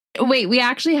Wait, we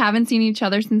actually haven't seen each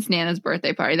other since Nana's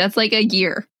birthday party. That's like a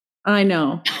year. I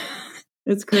know.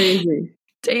 It's crazy.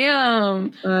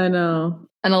 Damn. I know.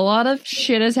 And a lot of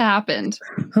shit has happened.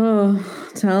 Oh,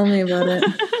 tell me about it.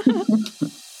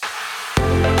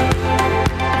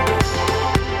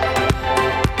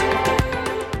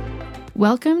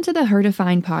 Welcome to the Her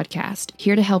Define podcast,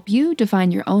 here to help you define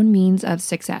your own means of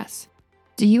success.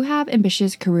 Do you have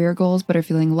ambitious career goals but are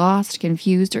feeling lost,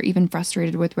 confused, or even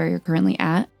frustrated with where you're currently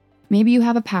at? Maybe you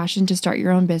have a passion to start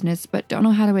your own business but don't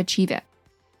know how to achieve it.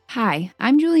 Hi,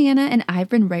 I'm Juliana, and I've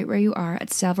been right where you are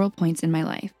at several points in my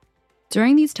life.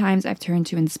 During these times, I've turned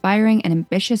to inspiring and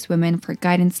ambitious women for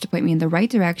guidance to point me in the right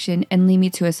direction and lead me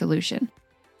to a solution.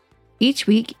 Each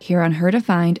week, here on Her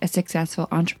Defined, a successful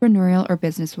entrepreneurial or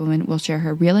businesswoman will share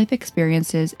her real-life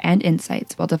experiences and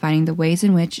insights while defining the ways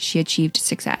in which she achieved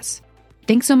success.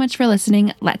 Thanks so much for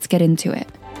listening. Let's get into it.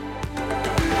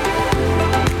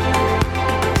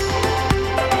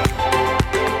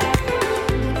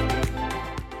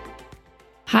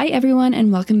 Hi, everyone,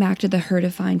 and welcome back to the Her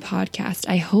Defined podcast.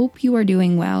 I hope you are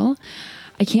doing well.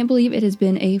 I can't believe it has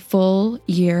been a full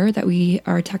year that we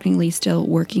are technically still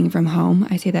working from home.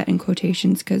 I say that in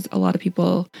quotations because a lot of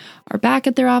people are back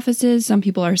at their offices. Some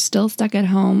people are still stuck at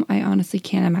home. I honestly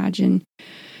can't imagine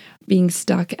being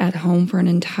stuck at home for an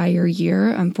entire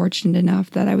year. I'm fortunate enough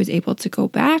that I was able to go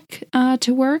back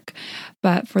to work.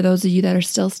 But for those of you that are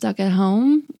still stuck at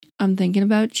home, I'm thinking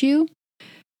about you.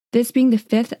 This being the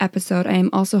 5th episode, I am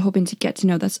also hoping to get to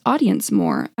know this audience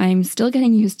more. I'm still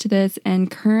getting used to this,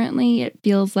 and currently it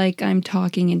feels like I'm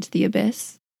talking into the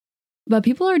abyss. But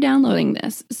people are downloading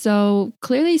this, so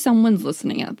clearly someone's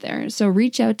listening out there. So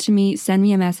reach out to me, send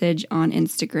me a message on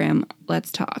Instagram.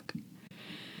 Let's talk.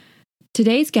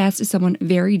 Today's guest is someone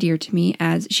very dear to me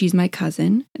as she's my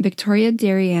cousin. Victoria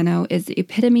D'Ariano is the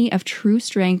epitome of true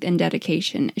strength and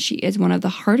dedication. She is one of the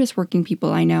hardest working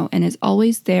people I know and is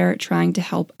always there trying to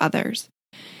help others.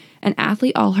 An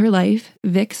athlete all her life,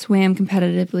 Vic swam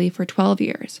competitively for 12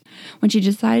 years. When she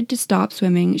decided to stop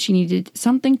swimming, she needed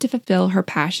something to fulfill her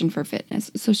passion for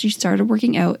fitness, so she started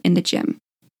working out in the gym.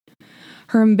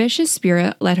 Her ambitious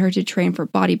spirit led her to train for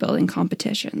bodybuilding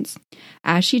competitions.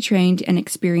 As she trained and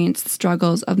experienced the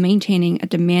struggles of maintaining a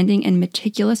demanding and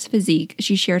meticulous physique,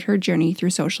 she shared her journey through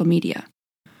social media.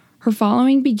 Her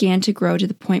following began to grow to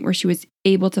the point where she was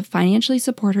able to financially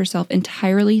support herself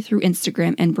entirely through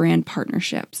Instagram and brand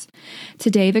partnerships.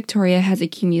 Today, Victoria has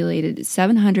accumulated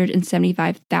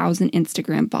 775,000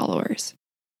 Instagram followers.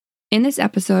 In this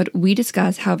episode, we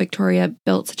discuss how Victoria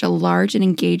built such a large and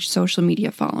engaged social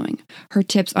media following, her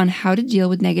tips on how to deal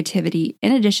with negativity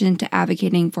in addition to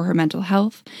advocating for her mental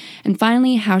health, and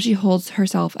finally, how she holds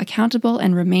herself accountable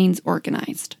and remains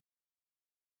organized.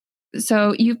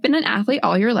 So, you've been an athlete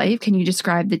all your life. Can you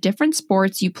describe the different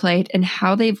sports you played and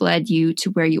how they've led you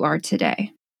to where you are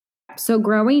today? So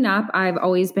growing up, I've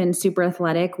always been super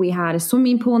athletic. We had a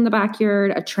swimming pool in the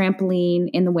backyard, a trampoline.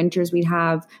 In the winters, we'd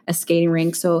have a skating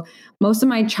rink. So most of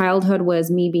my childhood was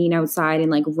me being outside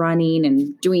and like running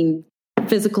and doing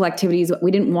physical activities.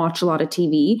 We didn't watch a lot of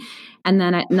TV. And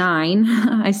then at 9,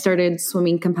 I started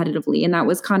swimming competitively. And that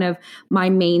was kind of my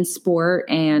main sport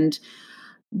and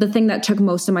the thing that took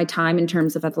most of my time in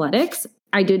terms of athletics.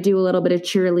 I did do a little bit of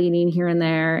cheerleading here and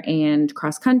there and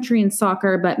cross country and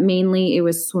soccer, but mainly it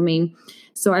was swimming.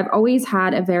 So I've always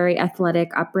had a very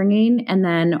athletic upbringing. And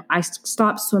then I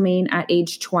stopped swimming at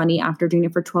age 20 after doing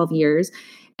it for 12 years.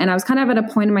 And I was kind of at a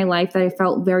point in my life that I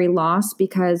felt very lost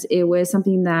because it was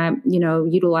something that,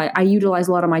 I utilized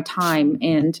a lot of my time.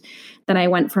 And then I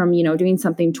went from, doing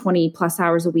something 20 plus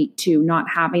hours a week to not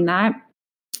having that.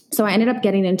 So I ended up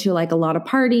getting into like a lot of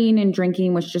partying and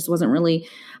drinking, which just wasn't really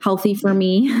healthy for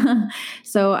me.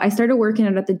 So I started working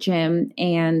out at the gym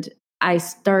and I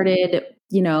started,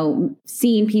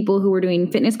 seeing people who were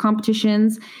doing fitness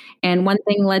competitions. And one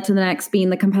thing led to the next. Being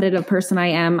the competitive person I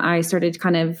am, I started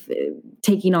kind of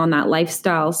taking on that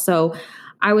lifestyle. So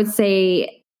I would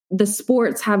say the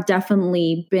sports have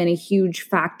definitely been a huge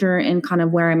factor in kind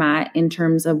of where I'm at in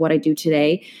terms of what I do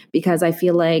today, because I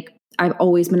feel like I've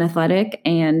always been athletic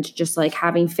and just like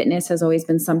having fitness has always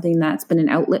been something that's been an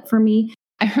outlet for me.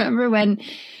 I remember when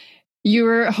you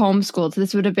were homeschooled, so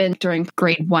this would have been during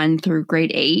grade 1 through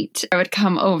grade 8. I would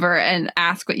come over and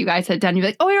ask what you guys had done. You'd be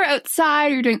like, oh, you're outside,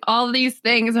 you're doing all of these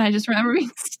things. And I just remember being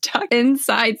stuck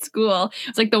inside school.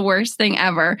 It's like the worst thing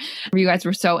ever. You guys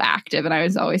were so active and I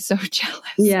was always so jealous.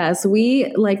 Yes,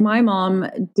 my mom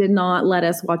did not let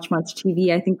us watch much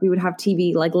TV. I think we would have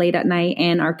TV like late at night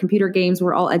and our computer games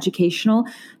were all educational.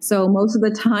 So most of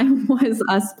the time was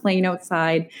us playing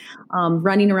outside,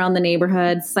 running around the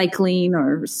neighborhood, cycling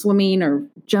or swimming trampoline or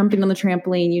jumping on the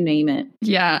trampoline, you name it.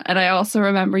 Yeah. And I also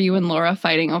remember you and Laura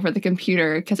fighting over the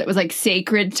computer because it was like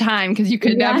sacred time because you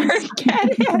could never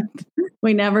get it.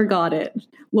 We never got it.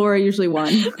 Laura usually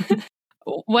won.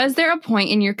 Was there a point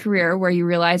in your career where you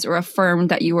realized or affirmed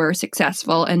that you were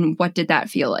successful, and what did that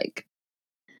feel like?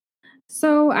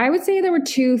 So I would say there were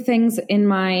two things in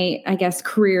my, I guess,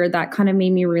 career that kind of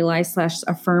made me realize /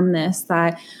 affirm this.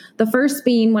 That the first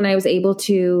being when I was able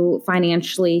to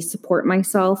financially support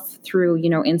myself through,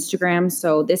 Instagram.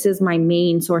 So this is my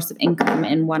main source of income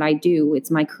and what I do.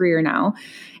 It's my career now.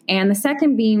 And the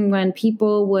second being when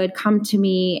people would come to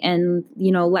me and,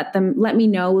 let me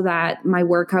know that my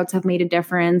workouts have made a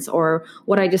difference or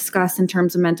what I discuss in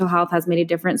terms of mental health has made a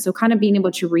difference. So kind of being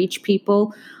able to reach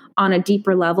people on a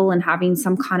deeper level and having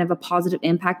some kind of a positive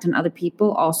impact on other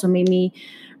people also made me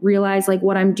realize like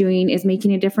what I'm doing is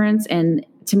making a difference. And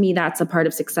to me, that's a part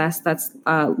of success. That's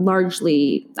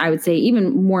largely, I would say,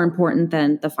 even more important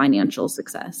than the financial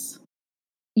success.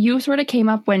 You sort of came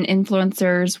up when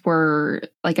influencers were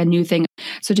like a new thing.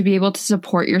 So to be able to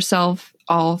support yourself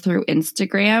all through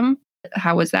Instagram,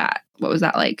 how was that? What was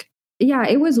that like? Yeah,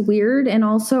 it was weird. And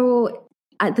also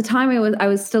at the time I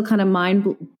was still kind of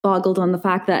mind boggled on the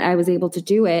fact that I was able to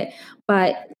do it.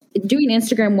 But doing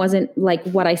Instagram wasn't like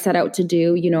what I set out to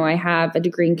do. I have a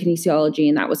degree in kinesiology,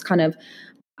 and that was kind of,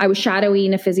 I was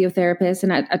shadowing a physiotherapist.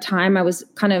 And at a time I was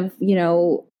kind of,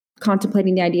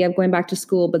 contemplating the idea of going back to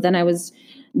school, but then I was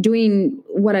doing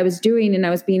what I was doing and I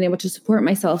was being able to support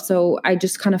myself. So I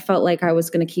just kind of felt like I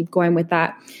was going to keep going with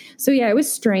that. So yeah, it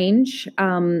was strange.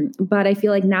 But I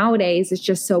feel like nowadays it's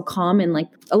just so common. Like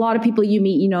a lot of people you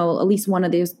meet, at least one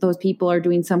of those people are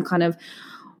doing some kind of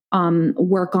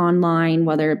work online,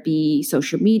 whether it be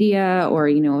social media or,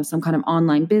 some kind of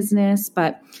online business.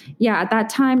 But yeah, at that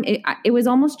time, it was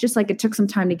almost just like it took some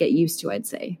time to get used to, I'd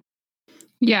say.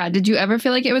 Yeah. Did you ever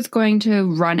feel like it was going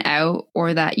to run out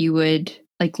or that you would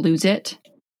like lose it?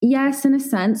 Yes, in a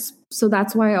sense. So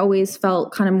that's why I always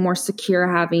felt kind of more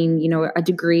secure having, a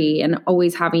degree and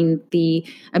always having the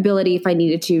ability if I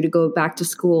needed to go back to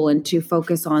school and to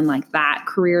focus on like that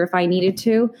career if I needed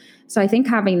to. So I think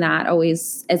having that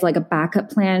always as like a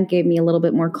backup plan gave me a little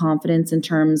bit more confidence in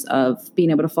terms of being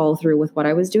able to follow through with what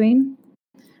I was doing.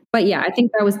 But yeah, I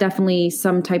think that was definitely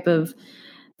some type of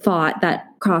thought that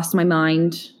crossed my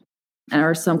mind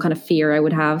or some kind of fear I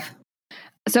would have.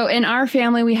 So in our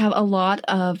family, we have a lot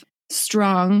of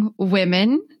strong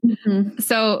women. Mm-hmm.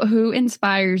 So who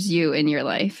inspires you in your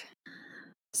life?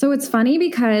 So it's funny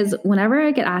because whenever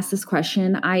I get asked this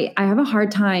question, I have a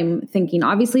hard time thinking.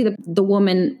 Obviously, the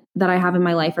women that I have in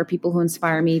my life are people who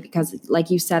inspire me because, like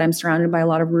you said, I'm surrounded by a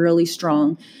lot of really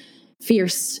strong,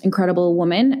 fierce, incredible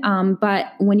women.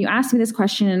 But when you asked me this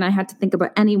question and I had to think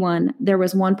about anyone, there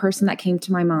was one person that came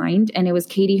to my mind, and it was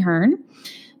Katie Hearn.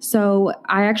 So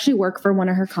I actually work for one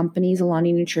of her companies,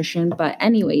 Alani Nutrition. But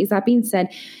anyways, that being said,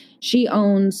 she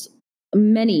owns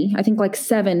many, I think like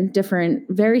 7 different,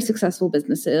 very successful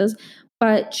businesses.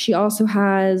 But she also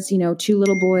has, 2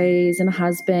 little boys and a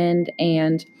husband,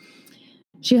 and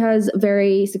she has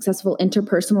very successful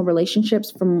interpersonal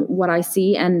relationships from what I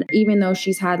see. And even though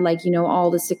she's had all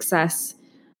the success,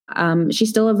 she's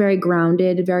still a very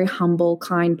grounded, very humble,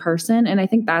 kind person. And I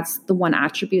think that's the one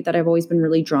attribute that I've always been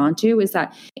really drawn to, is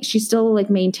that she still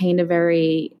maintained a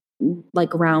very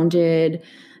grounded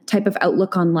type of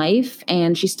outlook on life.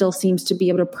 And she still seems to be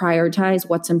able to prioritize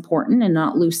what's important and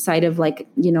not lose sight of a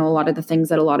lot of the things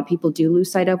that a lot of people do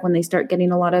lose sight of when they start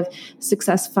getting a lot of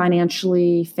success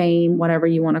financially, fame, whatever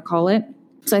you want to call it.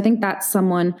 So I think that's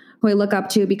someone who I look up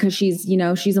to because she's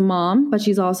a mom, but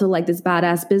she's also this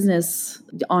badass business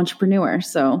entrepreneur.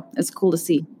 So it's cool to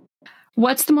see.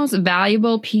 What's the most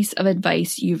valuable piece of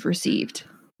advice you've received?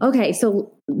 Okay,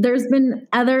 so there's been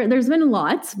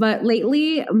lots, but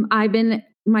lately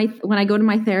when I go to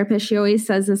my therapist, she always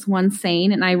says this one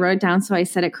saying, and I wrote it down so I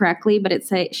said it correctly, but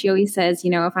she always says,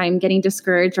 if I'm getting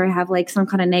discouraged or I have some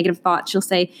kind of negative thought, she'll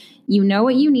say, you know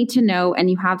what you need to know and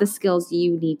you have the skills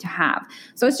you need to have.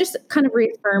 So it's just kind of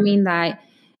reaffirming that,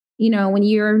 when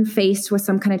you're faced with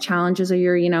some kind of challenges or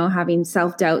you're, having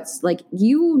self-doubts,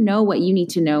 you know what you need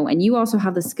to know and you also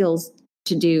have the skills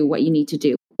to do what you need to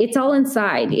do. It's all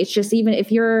inside. It's just, even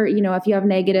if you're, if you have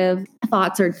negative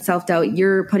thoughts or self-doubt,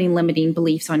 you're putting limiting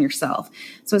beliefs on yourself.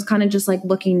 So it's kind of just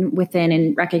looking within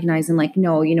and recognizing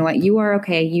no, you know what, you are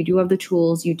okay. You do have the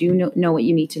tools. You do know what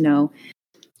you need to know.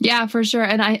 Yeah, for sure.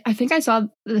 And I think I saw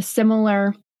the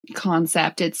similar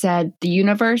concept. It said the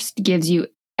universe gives you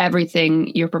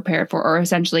everything you're prepared for, or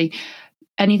essentially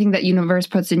anything that universe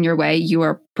puts in your way, you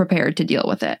are prepared to deal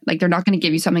with it. They're not going to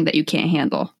give you something that you can't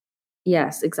handle.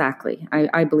 Yes, exactly.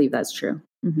 I believe that's true.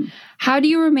 Mm-hmm. How do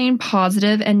you remain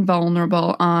positive and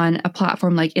vulnerable on a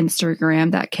platform like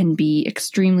Instagram that can be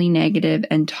extremely negative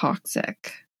and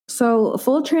toxic? So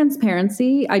full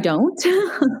transparency, I don't.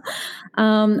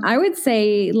 I would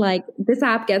say like this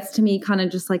app gets to me kind of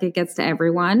just like it gets to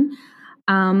everyone.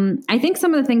 I think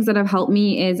some of the things that have helped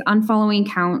me is unfollowing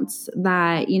accounts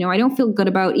that, you know, I don't feel good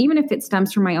about, even if it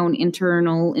stems from my own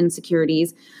internal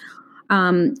insecurities.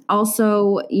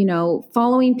 Also, you know,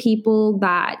 following people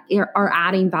that are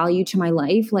adding value to my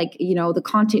life. Like, you know, the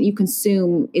content you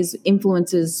consume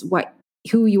influences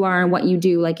who you are and what you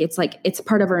do. Like it's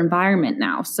part of our environment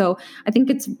now. So I think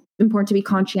it's important to be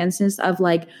conscientious of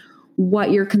like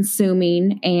what you're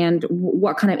consuming and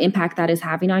what kind of impact that is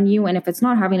having on you. And if it's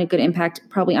not having a good impact,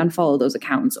 probably unfollow those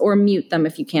accounts or mute them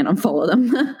if you can't unfollow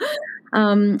them.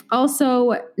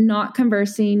 Also, not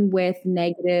conversing with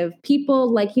negative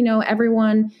people. Like, you know,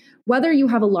 everyone, whether you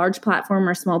have a large platform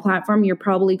or small platform, you're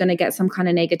probably going to get some kind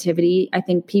of negativity. I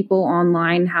think people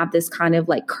online have this kind of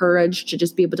like courage to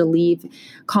just be able to leave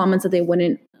comments that they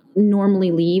wouldn't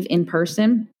normally leave in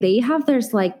person. They have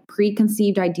this like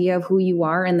preconceived idea of who you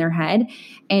are in their head.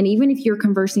 And even if you're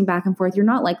conversing back and forth, you're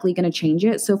not likely going to change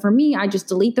it. So for me, I just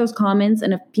delete those comments.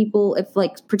 And if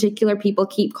like particular people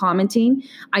keep commenting,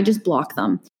 I just block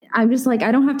them. I'm just like,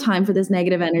 I don't have time for this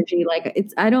negative energy. Like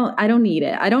I don't need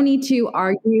it. I don't need to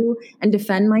argue and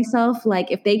defend myself.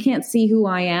 Like if they can't see who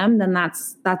I am, then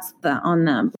that's on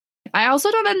them. I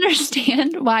also don't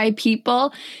understand why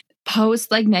people post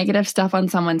like negative stuff on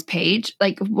someone's page.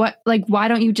 Like why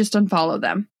don't you just unfollow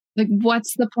them? Like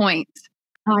what's the point?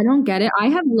 I don't get it. I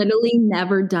have literally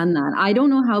never done that. I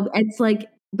don't know how it's like,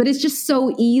 but it's just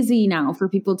so easy now for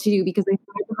people to do because they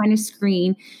hide behind a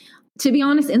screen. To be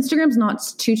honest, Instagram's not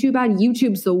too bad.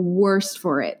 YouTube's the worst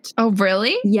for it. Oh,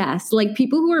 really? Yes. Like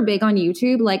people who are big on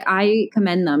YouTube, like I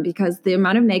commend them because the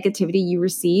amount of negativity you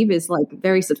receive is like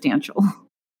very substantial.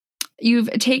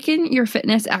 You've taken your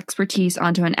fitness expertise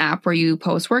onto an app where you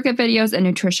post workout videos and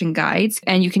nutrition guides,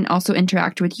 and you can also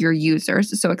interact with your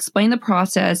users. So explain the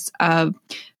process of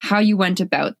how you went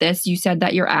about this. You said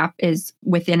that your app is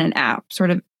within an app. Sort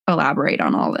of elaborate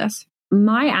on all this.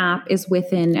 My app is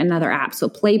within another app. So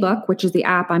Playbook, which is the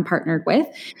app I'm partnered with,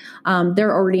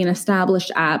 they're already an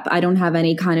established app. I don't have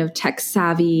any kind of tech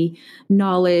savvy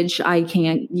knowledge. I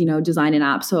can't, you know, design an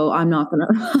app. So I'm not going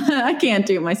to, I can't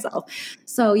do it myself.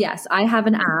 So yes, I have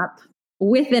an app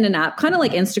within an app, kind of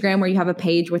like Instagram where you have a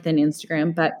page within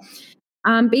Instagram. But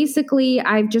basically,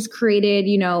 I've just created,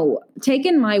 you know,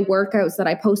 taken my workouts that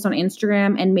I post on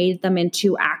Instagram and made them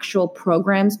into actual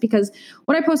programs because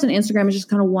what I post on Instagram is just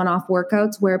kind of one-off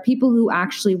workouts where people who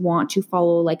actually want to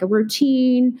follow like a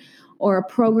routine or a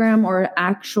program or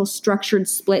actual structured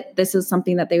split, this is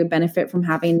something that they would benefit from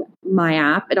having my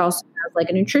app. It also has like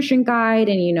a nutrition guide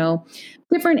and, you know,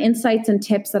 different insights and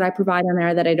tips that I provide on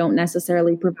there that I don't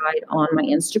necessarily provide on my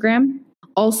Instagram.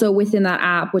 Also within that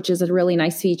app, which is a really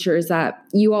nice feature, is that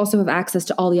you also have access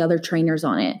to all the other trainers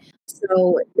on it.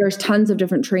 So there's tons of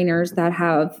different trainers that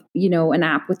have, you know, an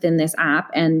app within this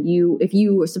app. And if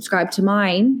you subscribe to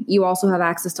mine, you also have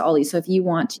access to all these. So if you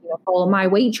want to follow my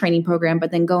weight training program,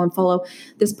 but then go and follow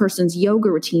this person's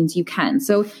yoga routines, you can.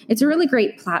 So it's a really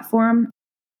great platform.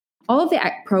 All of the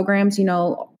programs, you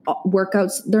know,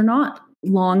 workouts, they're not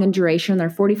long in duration.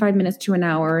 They're 45 minutes to an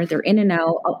hour. They're in and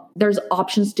out. There's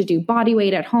options to do body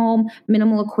weight at home,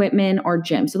 minimal equipment, or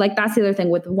gym. So like that's the other thing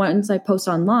with ones I post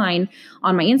online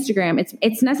on my Instagram,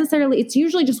 it's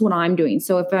usually just what I'm doing.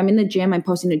 So if I'm in the gym, I'm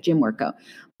posting a gym workout.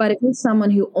 But if you're someone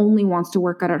who only wants to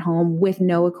work out at home with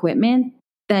no equipment,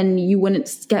 then you wouldn't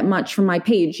get much from my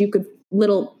page. You could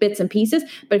little bits and pieces,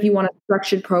 but if you want a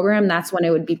structured program, that's when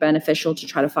it would be beneficial to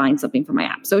try to find something for my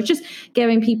app. So it's just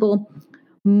giving people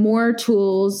more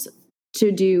tools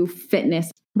to do fitness.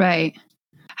 Right.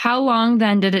 How long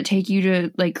then did it take you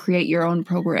to like create your own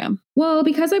program? Well,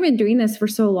 because I've been doing this for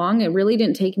so long, it really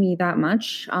didn't take me that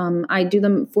much. I do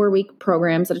them 4-week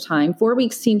programs at a time. 4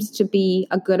 weeks seems to be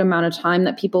a good amount of time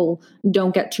that people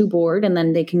don't get too bored and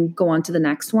then they can go on to the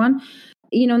next one.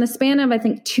 You know, in the span of, I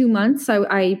think, 2 months,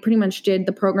 I pretty much did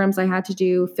the programs I had to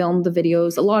do, filmed the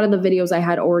videos. A lot of the videos I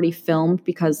had already filmed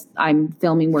because I'm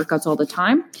filming workouts all the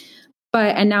time.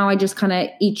 And now I just kind of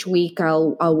each week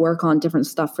I'll work on different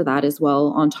stuff for that as well,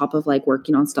 on top of like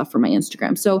working on stuff for my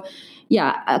Instagram. So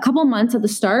yeah, a couple of months at the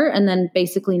start. And then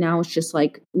basically now it's just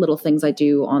like little things I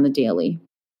do on the daily.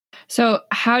 So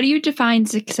how do you define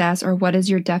success, or what is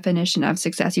your definition of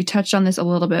success? You touched on this a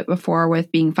little bit before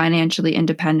with being financially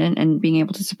independent and being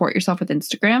able to support yourself with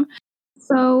Instagram.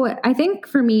 So I think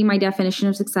for me, my definition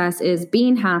of success is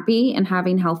being happy and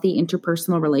having healthy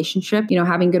interpersonal relationship,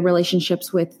 having good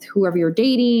relationships with whoever you're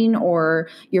dating or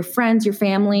your friends, your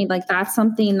family. Like that's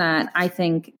something that I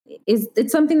think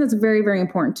it's something that's very, very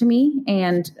important to me.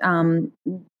 And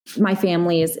my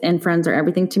family and friends are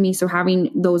everything to me. So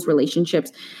having those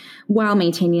relationships while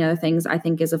maintaining other things, I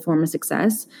think is a form of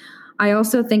success. I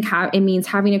also think it means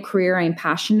having a career I'm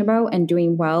passionate about and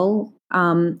doing well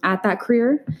at that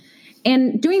career.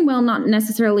 And doing well, not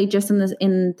necessarily just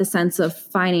in the sense of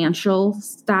financial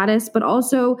status, but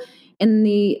also in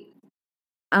the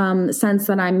sense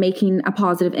that I'm making a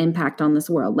positive impact on this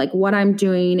world. Like what I'm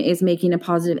doing is making a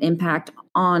positive impact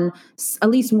on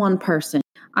at least one person.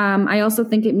 I also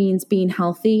think it means being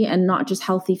healthy, and not just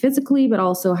healthy physically, but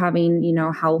also having,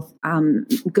 health,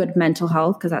 good mental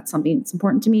health, because that's something that's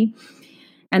important to me.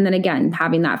 And then again,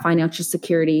 having that financial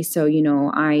security. So,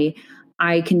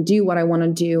 I can do what I want to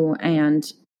do.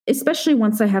 And especially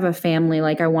once I have a family,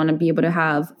 like I want to be able to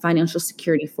have financial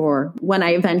security for when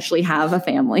I eventually have a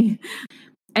family.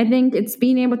 I think it's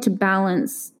being able to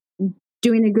balance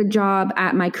doing a good job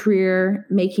at my career,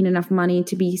 making enough money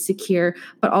to be secure,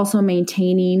 but also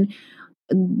maintaining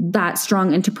that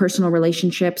strong interpersonal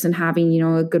relationships and having,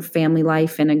 a good family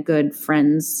life and a good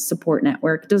friends support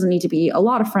network. It doesn't need to be a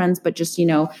lot of friends, but just,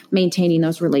 maintaining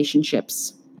those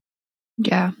relationships.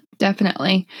 Yeah,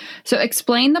 definitely. So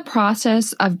explain the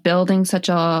process of building such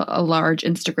a large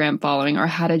Instagram following, or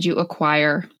how did you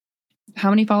acquire? How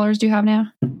many followers do you have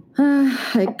now?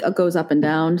 It goes up and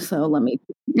down. So let me,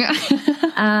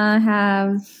 I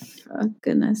have,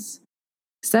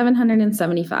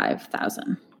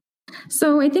 775,000.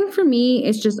 So I think for me,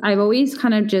 it's just, I've always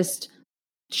kind of just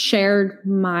shared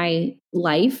my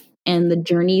life and the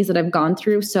journeys that I've gone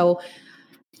through. So,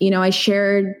 I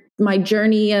shared my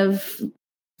journey of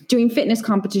doing fitness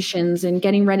competitions and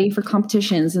getting ready for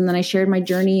competitions. And then I shared my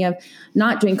journey of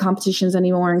not doing competitions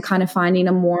anymore and kind of finding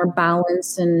a more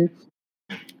balanced and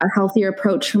a healthier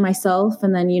approach for myself.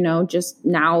 And then, just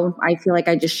now I feel like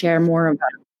I just share more of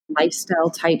a lifestyle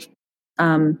type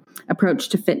approach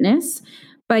to fitness.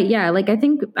 But yeah, like I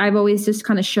think I've always just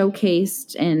kind of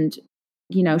showcased and,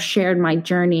 shared my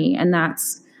journey. And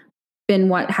that's been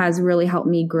what has really helped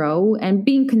me grow, and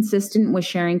being consistent with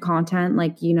sharing content.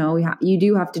 Like, you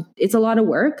do have to, it's a lot of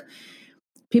work.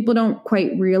 People don't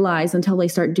quite realize until they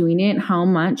start doing it how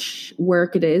much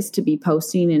work it is to be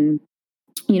posting and,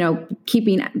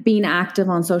 being active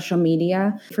on social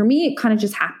media. For me, it kind of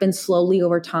just happened slowly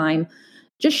over time,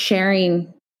 just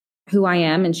sharing who I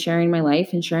am and sharing my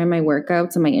life and sharing my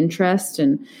workouts and my interest.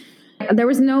 And there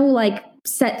was no like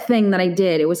set thing that I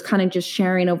did. It was kind of just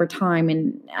sharing over time,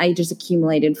 and I just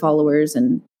accumulated followers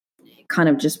and kind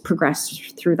of just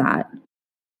progressed through that.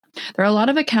 There are a lot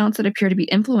of accounts that appear to be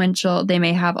influential. They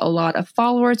may have a lot of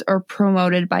followers or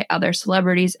promoted by other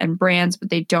celebrities and brands, but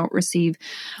they don't receive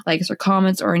likes or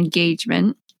comments or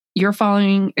engagement. Your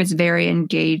following is very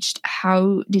engaged.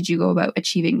 How did you go about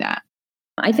achieving that?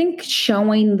 I think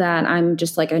showing that I'm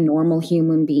just like a normal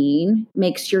human being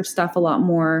makes your stuff a lot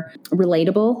more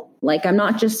relatable. Like I'm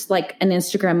not just like an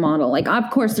Instagram model. Like of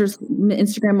course there's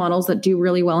Instagram models that do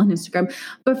really well on Instagram,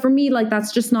 but for me, like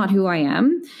that's just not who I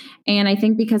am. And I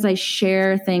think because I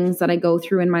share things that I go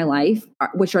through in my life,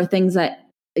 which are things that,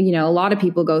 a lot of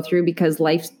people go through because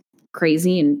life's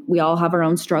crazy and we all have our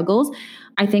own struggles.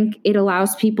 I think it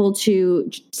allows people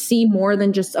to see more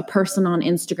than just a person on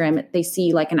Instagram. They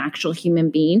see like an actual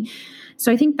human being.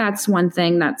 So I think that's one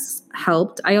thing that's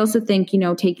helped. I also think,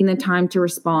 taking the time to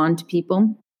respond to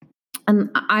people. And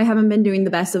I haven't been doing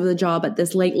the best of the job at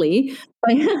this lately,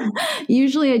 but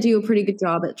usually I do a pretty good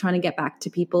job at trying to get back to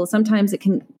people. Sometimes it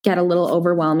can get a little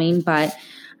overwhelming, but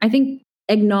I think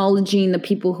acknowledging the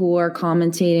people who are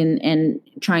commenting and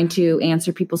trying to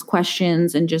answer people's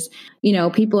questions, and just,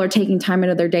 people are taking time out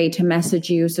of their day to message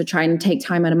you. So trying to take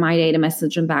time out of my day to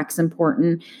message them back is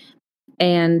important.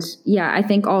 And yeah, I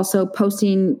think also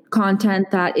posting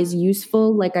content that is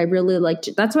useful. Like I really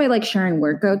that's why I like sharing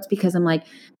workouts, because I'm like,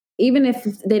 even if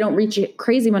they don't reach a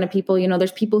crazy amount of people,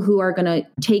 there's people who are going to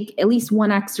take at least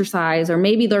one exercise, or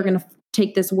maybe they're going to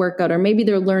take this workout, or maybe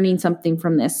they're learning something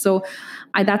from this. So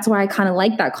that's why I kind of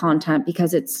like that content,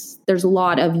 because there's a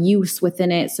lot of use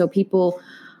within it. So people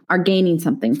are gaining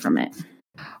something from it.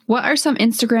 What are some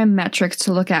Instagram metrics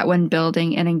to look at when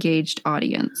building an engaged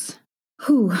audience?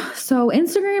 So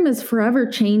Instagram is forever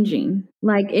changing.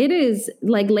 Like it is,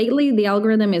 like lately the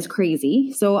algorithm is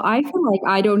crazy. So I feel like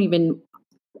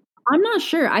I'm not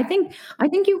sure. I think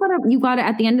you gotta,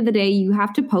 at the end of the day, you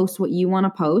have to post what you want to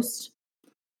post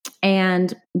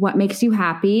and what makes you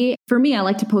happy. For me, I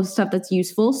like to post stuff that's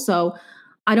useful. So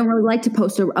I don't really like to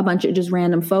post a bunch of just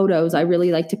random photos. I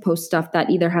really like to post stuff that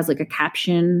either has like a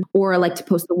caption, or I like to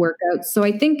post the workouts. So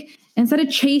I think instead of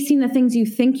chasing the things you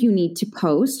think you need to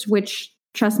post, which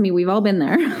trust me, we've all been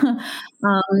there,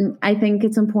 I think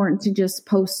it's important to just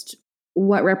post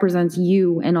what represents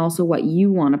you and also what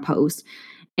you want to post,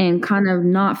 and kind of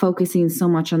not focusing so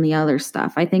much on the other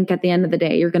stuff. I think at the end of the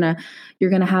day, you're going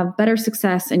to have better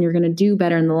success, and you're going to do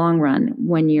better in the long run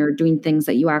when you're doing things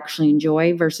that you actually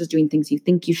enjoy versus doing things you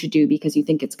think you should do because you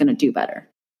think it's going to do better.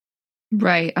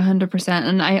 Right, 100%.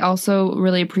 And I also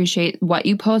really appreciate what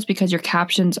you post, because your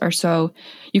captions are so,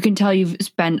 you can tell you've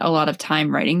spent a lot of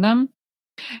time writing them.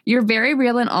 You're very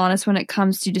real and honest when it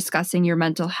comes to discussing your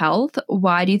mental health.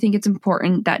 Why do you think it's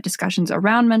important that discussions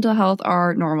around mental health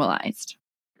are normalized?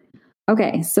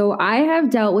 Okay, so I have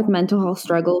dealt with mental health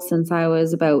struggles since I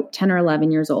was about 10 or 11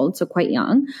 years old, so quite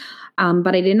young.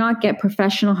 But I did not get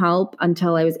professional help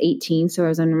until I was 18. So I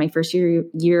was in my first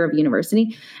year of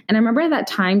university. And I remember at that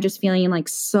time just feeling like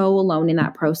so alone in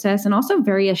that process, and also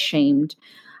very ashamed.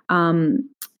 And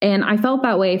I felt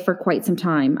that way for quite some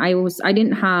time. I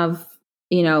didn't have,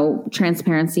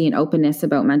 transparency and openness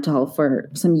about mental health for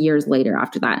some years later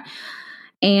after that.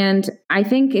 And I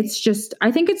think it's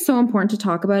so important to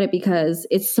talk about it because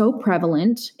it's so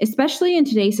prevalent, especially in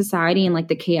today's society and like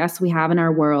the chaos we have in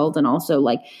our world. And also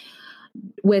like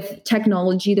with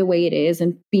technology the way it is,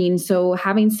 and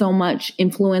having so much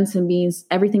influence, and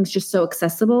everything's just so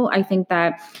accessible. I think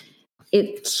that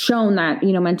it's shown that,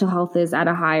 mental health is at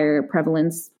a higher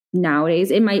prevalence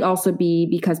nowadays. It might also be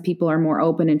because people are more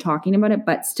open in talking about it,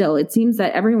 but still, it seems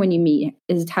that everyone you meet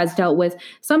has dealt with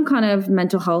some kind of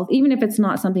mental health, even if it's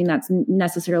not something that's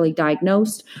necessarily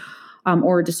diagnosed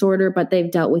or a disorder, but they've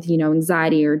dealt with,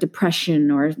 anxiety or depression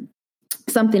or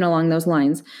something along those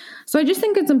lines. So I just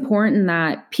think it's important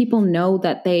that people know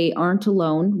that they aren't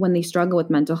alone when they struggle with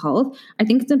mental health. I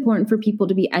think it's important for people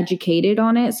to be educated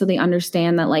on it so they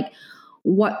understand that like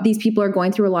what these people are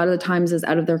going through a lot of the times is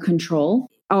out of their control.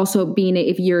 Also, being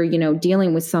if you're,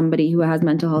 dealing with somebody who has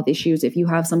mental health issues, if you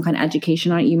have some kind of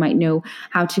education on it, you might know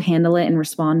how to handle it and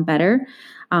respond better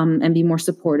and be more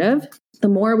supportive. The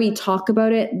more we talk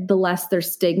about it, the less there's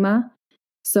stigma.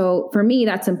 So for me,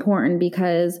 that's important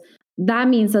because that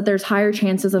means that there's higher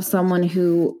chances of someone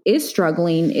who is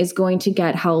struggling is going to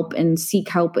get help and seek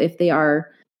help if they are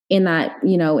in that,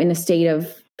 in a state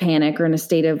of panic or in a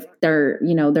state of they're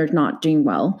not doing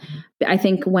well. I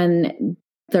think when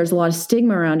there's a lot of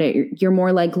stigma around it, you're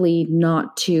more likely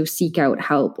not to seek out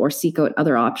help or seek out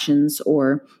other options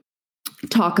or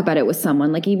talk about it with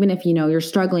someone. Like even if, you're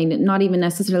struggling, not even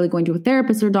necessarily going to a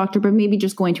therapist or doctor, but maybe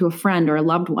just going to a friend or a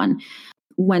loved one.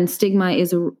 When stigma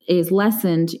is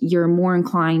lessened, you're more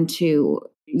inclined to,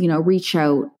 reach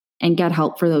out and get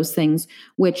help for those things,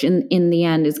 which in the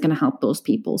end is going to help those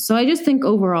people. So I just think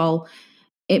overall,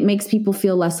 it makes people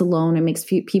feel less alone. It makes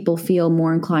people feel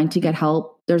more inclined to get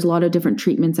help. There's a lot of different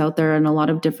treatments out there and a lot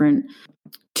of different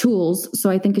tools. So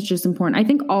I think it's just important. I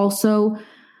think also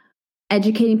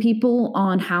educating people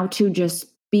on how to just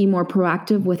be more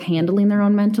proactive with handling their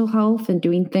own mental health and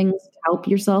doing things to help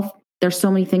yourself. There's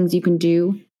so many things you can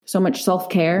do, so much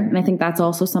self-care. And I think that's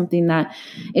also something that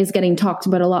is getting talked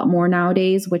about a lot more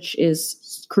nowadays, which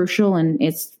is crucial and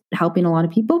it's helping a lot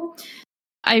of people.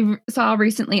 I saw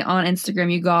recently on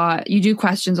Instagram, you do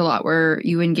questions a lot where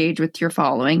you engage with your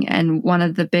following. And one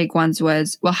of the big ones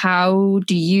was, well, how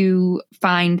do you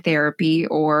find therapy,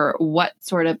 or what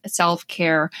sort of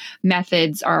self-care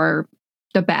methods are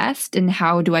the best, and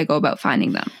how do I go about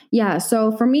finding them? Yeah.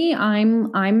 So for me,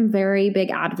 I'm very big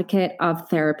advocate of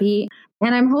therapy.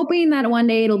 And I'm hoping that one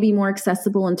day it'll be more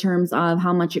accessible in terms of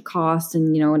how much it costs,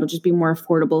 and, it'll just be more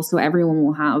affordable so everyone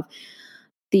will have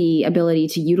the ability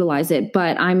to utilize it.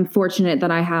 But I'm fortunate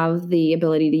that I have the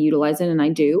ability to utilize it, and I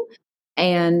do.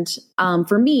 And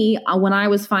for me, when I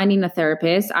was finding a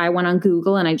therapist, I went on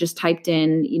Google and I just typed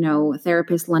in,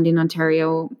 therapist London,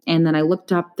 Ontario. And then I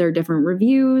looked up their different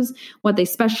reviews, what they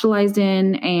specialized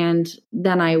in. And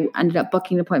then I ended up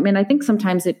booking an appointment. I think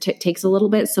sometimes it takes a little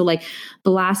bit. So like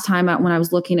the last time when I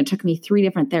was looking, it took me 3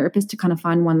 different therapists to kind of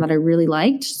find one that I really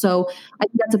liked. So I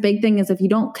think that's a big thing, is if you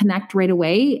don't connect right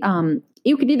away,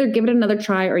 you could either give it another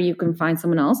try or you can find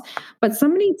someone else. But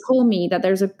somebody told me that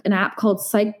there's an app called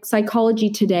Psychology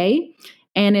Today,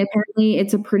 and apparently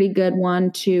it's a pretty good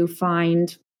one to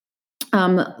find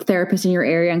therapists in your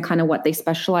area and kind of what they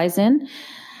specialize in.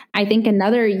 I think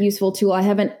another useful tool, I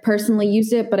haven't personally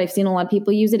used it, but I've seen a lot of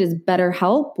people use it, is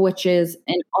BetterHelp, which is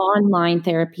an online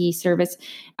therapy service.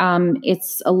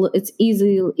 It's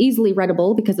easily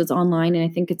readable because it's online, and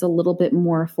I think it's a little bit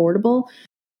more affordable.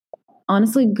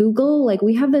 Honestly, Google, like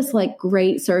we have this like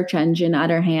great search engine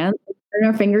at our hand.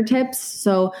 our fingertips.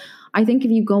 So I think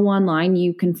if you go online,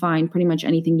 you can find pretty much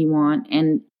anything you want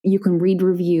and you can read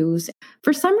reviews.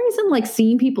 For some reason, like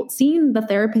seeing the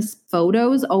therapist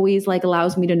photos always like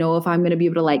allows me to know if I'm going to be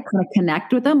able to like kind of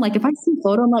connect with them. Like if I see a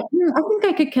photo, I'm like, I think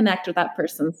I could connect with that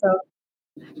person. So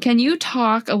can you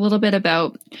talk a little bit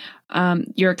about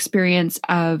your experience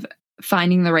of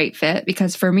finding the right fit?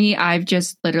 Because for me, I've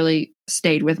just literally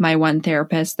stayed with my one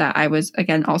therapist that I was,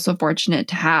 again, also fortunate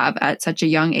to have at such a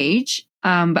young age.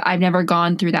 But I've never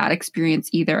gone through that experience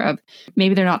either of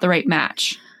maybe they're not the right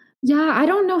match. Yeah, I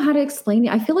don't know how to explain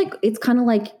it. I feel like it's kind of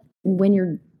like when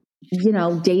you're,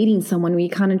 dating someone, we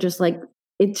kind of just like,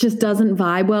 it just doesn't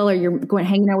vibe well, or you're going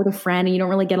hanging out with a friend and you don't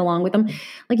really get along with them.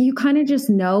 Like you kind of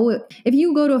just know if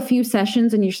you go to a few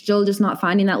sessions and you're still just not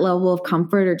finding that level of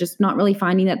comfort or just not really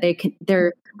finding that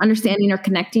they're understanding or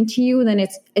connecting to you, then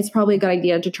it's probably a good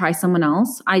idea to try someone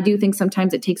else. I do think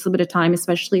sometimes it takes a bit of time,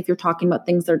 especially if you're talking about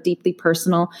things that are deeply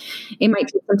personal. It might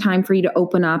take some time for you to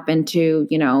open up and to,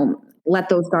 let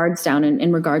those guards down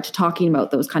in regard to talking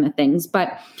about those kind of things.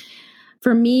 But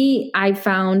for me, I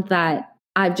found that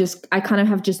I kind of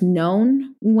have just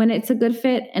known when it's a good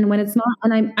fit and when it's not.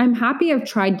 And I'm happy I've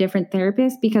tried different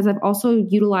therapists because I've also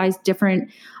utilized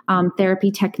different therapy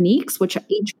techniques, which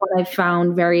each one I've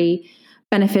found very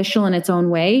beneficial in its own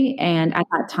way. And at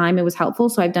that time it was helpful.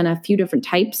 So I've done a few different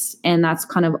types, and that's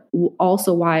kind of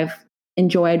also why I've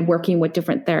enjoyed working with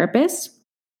different therapists.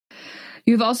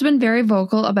 You've also been very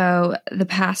vocal about the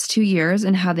past 2 years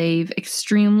and how they've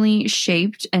extremely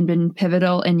shaped and been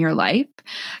pivotal in your life.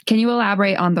 Can you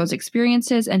elaborate on those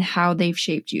experiences and how they've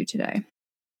shaped you today?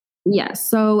 Yes.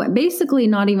 So basically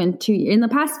not even 2 years. In the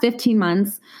past 15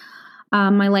 months,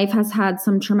 my life has had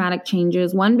some traumatic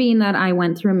changes. One being that I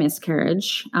went through a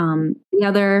miscarriage. The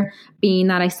other being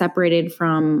that I separated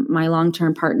from my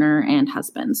long-term partner and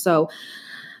husband. So,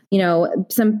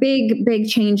 some big, big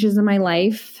changes in my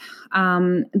life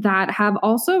that have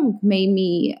also made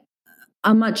me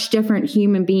a much different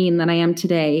human being than I am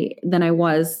today than I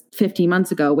was 15 months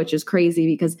ago, which is crazy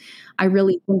because I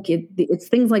really think it's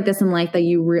things like this in life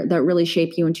that that really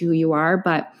shape you into who you are.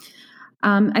 But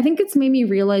I think it's made me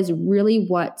realize really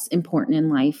what's important in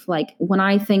life. Like when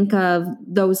I think of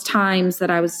those times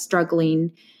that I was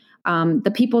struggling,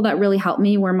 the people that really helped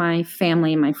me were my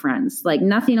family and my friends. Like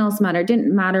nothing else mattered. It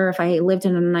didn't matter if I lived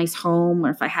in a nice home or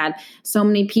if I had so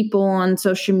many people on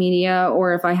social media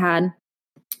or if I had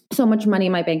so much money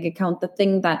in my bank account. The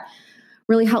thing that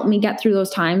really helped me get through those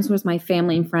times was my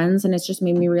family and friends. And it's just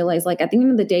made me realize, like, at the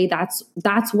end of the day,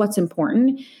 that's what's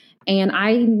important. And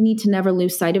I need to never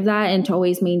lose sight of that and to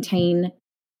always maintain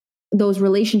those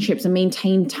relationships and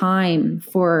maintain time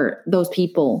for those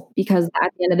people, because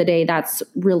at the end of the day, that's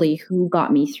really who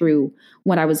got me through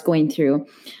what I was going through.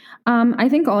 I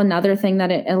think another thing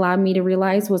that it allowed me to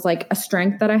realize was like a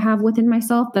strength that I have within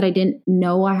myself that I didn't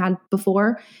know I had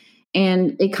before.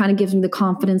 And it kind of gives me the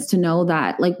confidence to know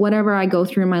that like whatever I go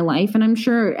through in my life, and I'm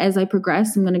sure as I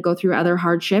progress, I'm going to go through other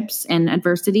hardships and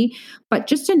adversity, but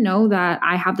just to know that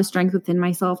I have the strength within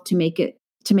myself to make it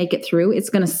through. It's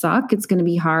going to suck. It's going to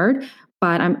be hard,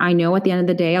 but I know at the end of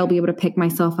the day, I'll be able to pick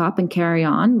myself up and carry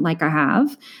on like I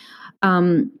have.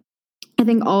 I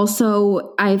think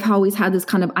also I've always had this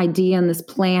kind of idea and this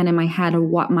plan in my head of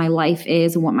what my life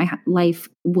is and what my life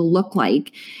will look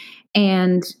like.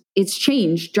 And it's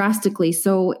changed drastically.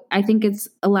 So I think it's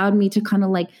allowed me to kind of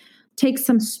like take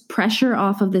some pressure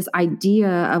off of this idea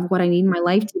of what I need my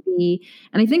life to be.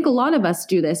 And I think a lot of us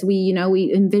do this. We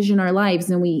envision our lives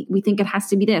and we think it has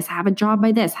to be this, have a job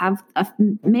by this,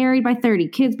 married by 30,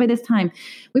 kids by this time.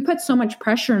 We put so much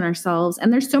pressure on ourselves,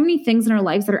 and there's so many things in our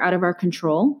lives that are out of our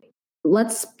control.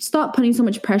 Let's stop putting so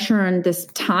much pressure on this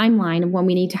timeline of when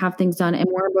we need to have things done and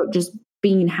more about just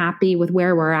being happy with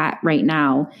where we're at right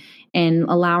now and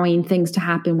allowing things to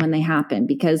happen when they happen,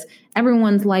 because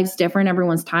everyone's life's different.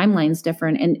 Everyone's timeline's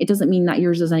different. And it doesn't mean that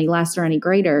yours is any less or any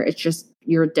greater. It's just,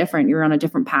 you're different. You're on a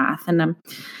different path. And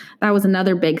that was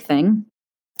another big thing.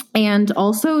 And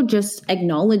also just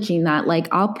acknowledging that, like,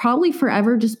 I'll probably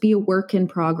forever just be a work in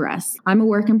progress. I'm a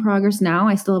work in progress now.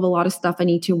 I still have a lot of stuff I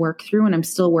need to work through, and I'm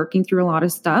still working through a lot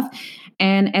of stuff.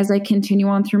 And as I continue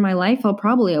on through my life, I'll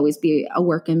probably always be a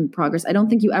work in progress. I don't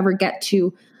think you ever get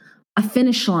to a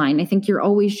finish line. I think you're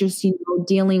always just,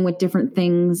 dealing with different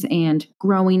things and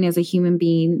growing as a human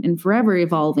being and forever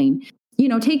evolving.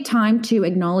 Take time to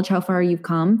acknowledge how far you've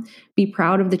come, be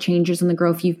proud of the changes and the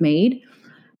growth you've made,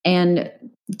 and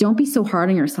don't be so hard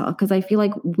on yourself, because I feel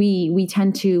like we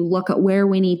tend to look at where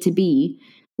we need to be.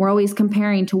 We're always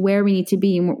comparing to where we need to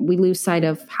be, and we lose sight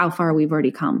of how far we've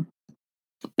already come.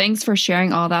 Thanks for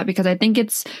sharing all that, because I think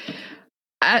it's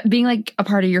being like a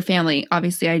part of your family,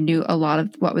 obviously I knew a lot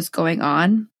of what was going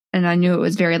on, and I knew it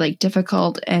was very like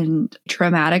difficult and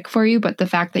traumatic for you. But the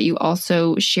fact that you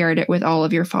also shared it with all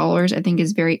of your followers, I think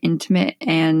is very intimate,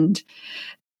 and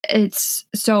it's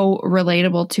so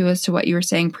relatable to us to what you were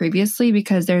saying previously,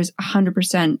 because there's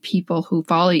 100% people who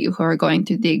follow you who are going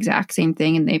through the exact same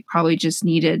thing, and they probably just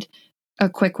needed a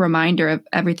quick reminder of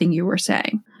everything you were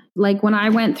saying. Like when I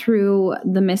went through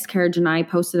the miscarriage and I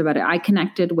posted about it, I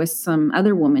connected with some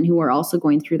other women who are also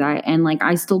going through that. And like,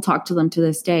 I still talk to them to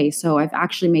this day. So I've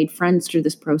actually made friends through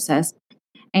this process.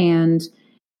 And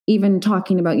even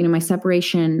talking about, my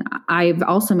separation, I've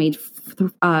also made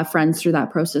friends through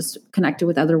that process, connected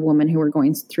with other women who are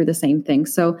going through the same thing.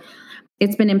 So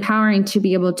it's been empowering to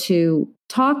be able to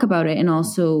talk about it and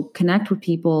also connect with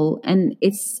people. And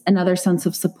it's another sense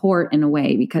of support in a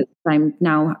way, because I'm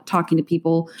now talking to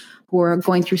people who are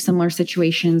going through similar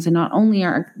situations. And not only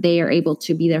are they able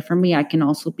to be there for me, I can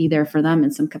also be there for them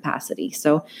in some capacity.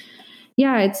 So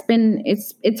yeah,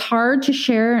 it's hard to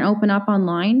share and open up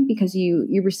online because you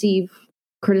receive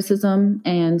criticism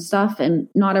and stuff, and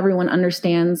not everyone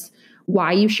understands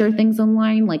why you share things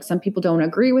online. Like some people don't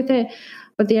agree with it.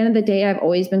 But at the end of the day, I've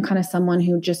always been kind of someone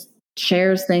who just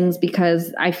shares things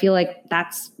because I feel like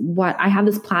that's what I have,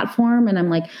 this platform, and I'm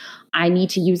like, I need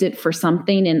to use it for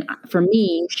something. And for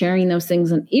me, sharing those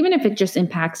things, and even if it just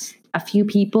impacts a few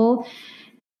people,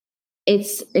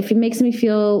 if it makes me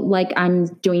feel like I'm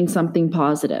doing something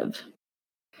positive.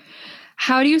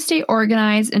 How do you stay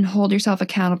organized and hold yourself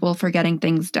accountable for getting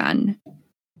things done?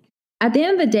 At the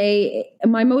end of the day,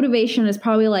 my motivation is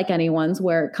probably like anyone's,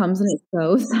 where it comes and it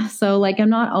goes. So like, I'm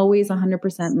not always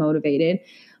 100% motivated,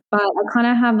 but I kind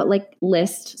of have like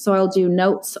list. So I'll do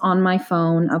notes on my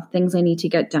phone of things I need to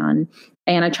get done.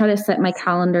 And I try to set my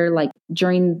calendar like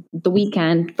during the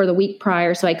weekend for the week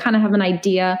prior. So I kind of have an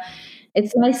idea.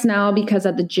 It's nice now because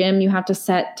at the gym, you have to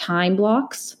set time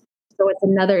blocks. So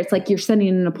it's like you're setting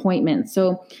an appointment.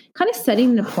 So kind of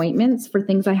setting appointments for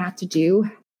things I have to do.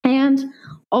 And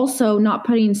also not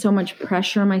putting so much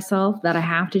pressure on myself that I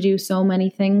have to do so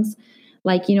many things,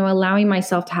 like, allowing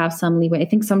myself to have some leeway. I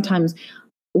think sometimes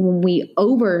when we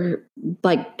overpack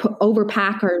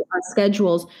our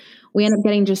schedules, we end up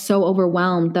getting just so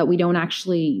overwhelmed that we don't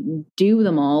actually do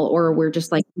them all, or we're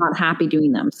just like not happy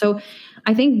doing them. So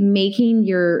I think making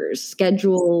your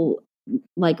schedule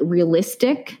like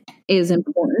realistic is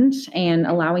important, and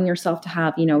allowing yourself to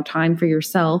have, time for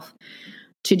yourself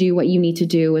to do what you need to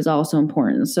do is also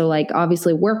important. So like,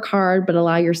 obviously work hard, but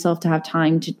allow yourself to have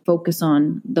time to focus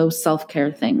on those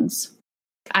self-care things.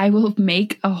 I will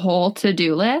make a whole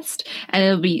to-do list, and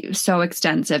it'll be so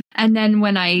extensive. And then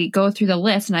when I go through the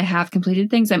list and I have completed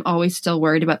things, I'm always still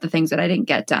worried about the things that I didn't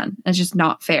get done. It's just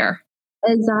not fair.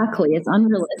 Exactly. It's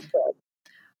unrealistic.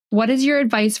 What is your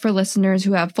advice for listeners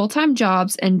who have full-time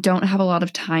jobs and don't have a lot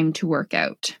of time to work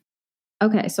out?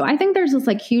 Okay, so I think there's this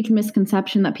like huge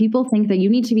misconception that people think that you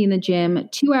need to be in the gym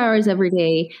 2 hours every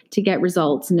day to get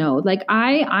results. No, like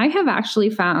I have actually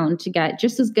found to get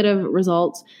just as good of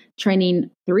results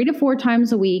training 3 to 4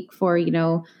 times a week for,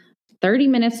 30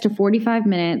 minutes to 45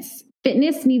 minutes.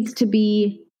 Fitness needs to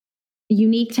be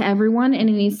unique to everyone, and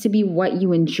it needs to be what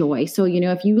you enjoy. So,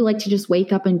 if you like to just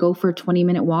wake up and go for a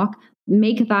 20-minute walk,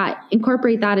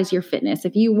 incorporate that as your fitness.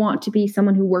 If you want to be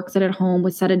someone who works at home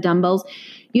with a set of dumbbells,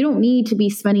 you don't need to be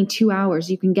spending 2 hours.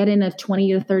 You can get in a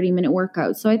 20 to 30-minute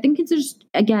workout. So I think it's just,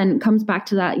 again, comes back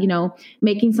to that,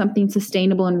 making something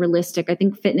sustainable and realistic. I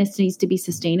think fitness needs to be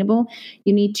sustainable.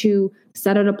 You need to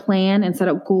set out a plan and set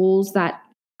out goals that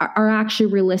are actually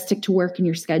realistic to work in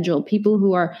your schedule. People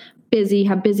who are busy,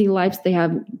 have busy lives, they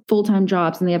have full-time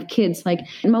jobs and they have kids. Like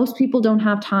most people don't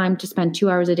have time to spend 2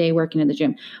 hours a day working in the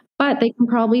gym, but they can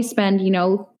probably spend,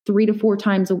 3 to 4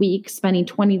 times a week, spending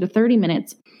 20 to 30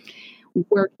 minutes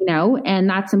working out. And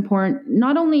that's important,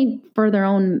 not only for their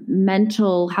own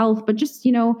mental health, but just,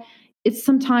 it's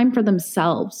some time for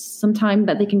themselves, some time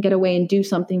that they can get away and do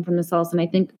something for themselves. And I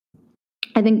think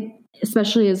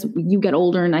especially as you get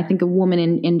older, and I think a woman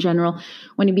in general,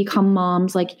 when you become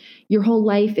moms, like your whole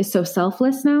life is so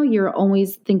selfless now. You're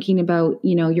always thinking about,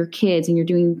 your kids, and you're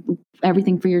doing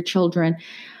everything for your children.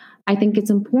 I think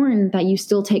it's important that you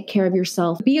still take care of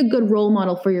yourself. Be a good role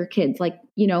model for your kids, like,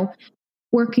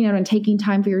 working out and taking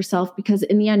time for yourself, because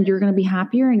in the end, you're going to be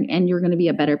happier and you're going to be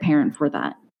a better parent for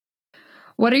that.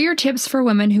 What are your tips for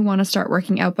women who want to start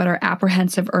working out but are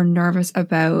apprehensive or nervous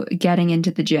about getting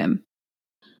into the gym?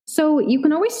 So you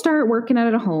can always start working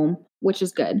out at home, which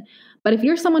is good. But if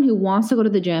you're someone who wants to go to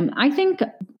the gym, I think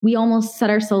we almost set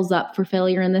ourselves up for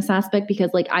failure in this aspect,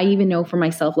 because like I even know for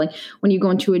myself, like when you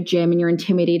go into a gym and you're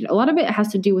intimidated, a lot of it has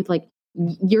to do with like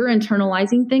you're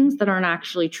internalizing things that aren't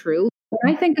actually true.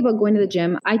 When I think about going to the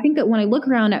gym, I think that when I look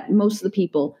around at most of the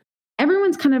people,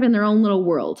 everyone's kind of in their own little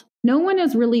world. No one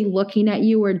is really looking at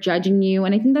you or judging you.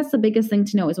 And I think that's the biggest thing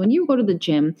to know is when you go to the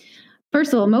gym,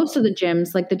 first of all, most of the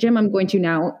gyms, like the gym I'm going to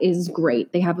now, is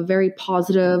great. They have a very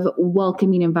positive,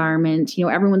 welcoming environment.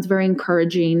 Everyone's very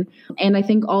encouraging. And I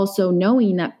think also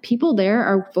knowing that people there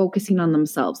are focusing on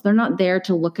themselves. They're not there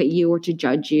to look at you or to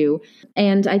judge you.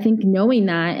 And I think knowing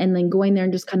that and then going there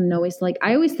and just kind of knowing, like,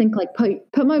 I always think like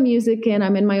put my music in,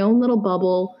 I'm in my own little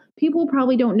bubble. People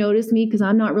probably don't notice me because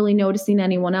I'm not really noticing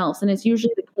anyone else. And it's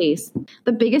usually the case.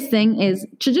 The biggest thing is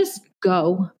to just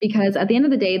go, because at the end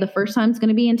of the day, the first time is going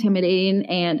to be intimidating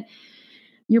and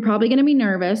you're probably going to be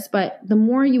nervous. But the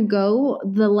more you go,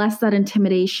 the less that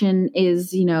intimidation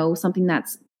is, something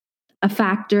that's a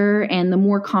factor, and the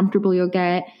more comfortable you'll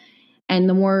get and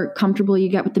the more comfortable you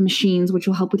get with the machines, which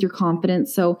will help with your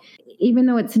confidence. So even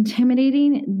though it's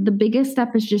intimidating, the biggest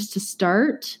step is just to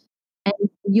start.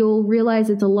 And you'll realize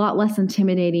it's a lot less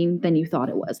intimidating than you thought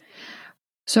it was.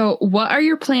 So what are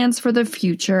your plans for the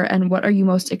future, and what are you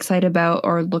most excited about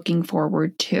or looking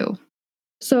forward to?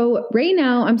 So right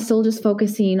now I'm still just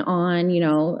focusing on,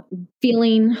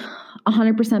 feeling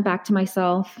 100% back to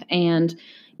myself and,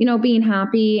 being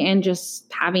happy and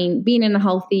just being in a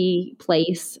healthy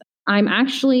place. I'm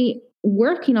actually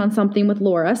working on something with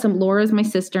Laura. Laura is my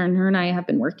sister, and her and I have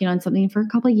been working on something for a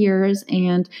couple of years,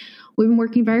 and we've been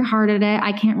working very hard at it.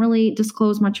 I can't really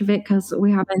disclose much of it because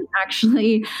we haven't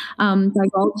actually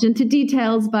divulged into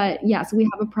details. But yes, we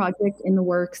have a project in the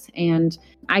works, and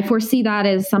I foresee that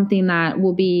as something that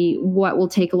will be what will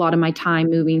take a lot of my time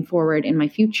moving forward in my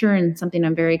future, and something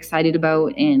I'm very excited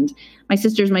about. And my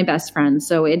sister's my best friend,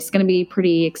 so it's going to be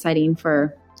pretty exciting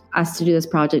for us to do this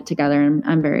project together, and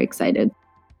I'm very excited.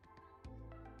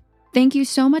 Thank you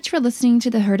so much for listening to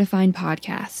the Her Defined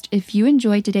podcast. If you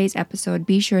enjoyed today's episode,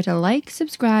 be sure to like,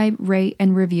 subscribe, rate,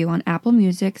 and review on Apple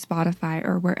Music, Spotify,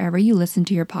 or wherever you listen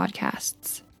to your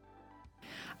podcasts.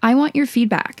 I want your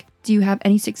feedback. Do you have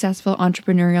any successful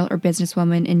entrepreneurial or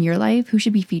businesswoman in your life who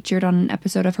should be featured on an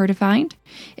episode of Her Defined?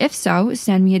 If so,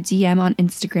 send me a DM on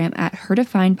Instagram at Her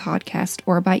Defined Podcast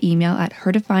or by email at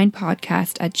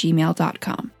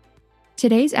herdefinedpodcast@gmail.com.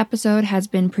 Today's episode has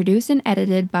been produced and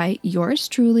edited by yours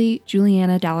truly,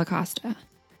 Juliana Dalla Costa.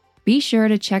 Be sure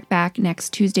to check back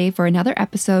next Tuesday for another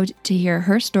episode to hear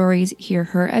her stories, hear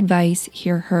her advice,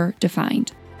 hear her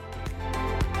defined.